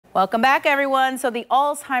Welcome back, everyone. So the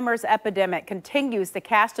Alzheimer's epidemic continues to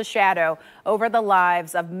cast a shadow over the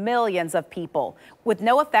lives of millions of people. With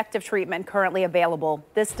no effective treatment currently available,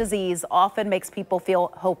 this disease often makes people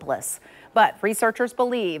feel hopeless. But researchers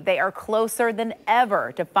believe they are closer than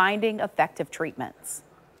ever to finding effective treatments.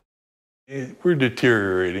 We're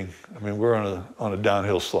deteriorating. I mean, we're on a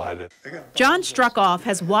downhill slide. John Struckoff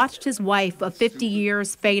has watched his wife of 50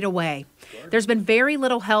 years fade away. There's been very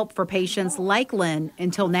little help for patients like Lynn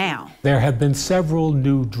until now. There have been several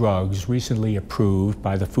new drugs recently approved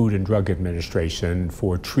by the Food and Drug Administration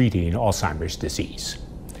for treating Alzheimer's disease.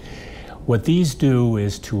 What these do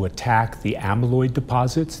is to attack the amyloid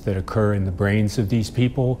deposits that occur in the brains of these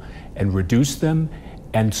people and reduce them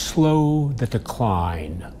and slow the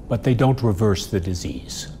decline, but they don't reverse the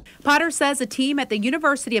disease. Potter says a team at the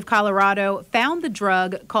University of Colorado found the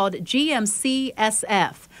drug called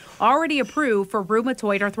GMC-SF, already approved for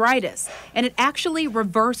rheumatoid arthritis, and it actually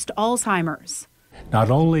reversed Alzheimer's.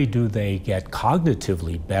 Not only do they get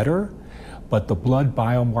cognitively better, but the blood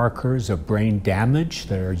biomarkers of brain damage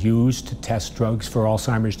that are used to test drugs for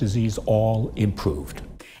Alzheimer's disease all improved.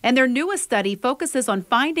 And their newest study focuses on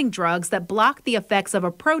finding drugs that block the effects of a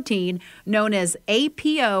protein known as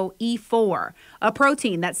APOE4, a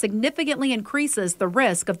protein that significantly increases the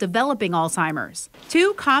risk of developing Alzheimer's.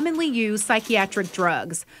 Two commonly used psychiatric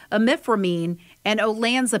drugs, imipramine and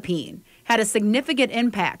olanzapine, had a significant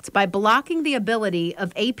impact by blocking the ability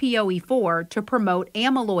of APOE4 to promote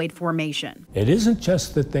amyloid formation. It isn't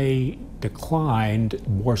just that they declined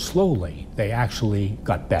more slowly, they actually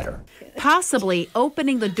got better, possibly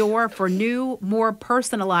opening the door for new, more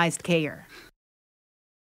personalized care.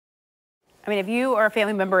 I mean, if you or a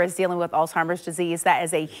family member is dealing with Alzheimer's disease, that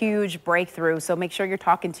is a huge breakthrough. So make sure you're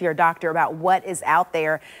talking to your doctor about what is out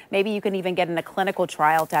there. Maybe you can even get in a clinical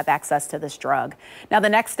trial to have access to this drug. Now, the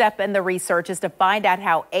next step in the research is to find out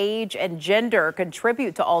how age and gender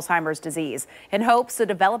contribute to Alzheimer's disease in hopes to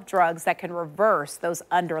develop drugs that can reverse those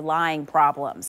underlying problems.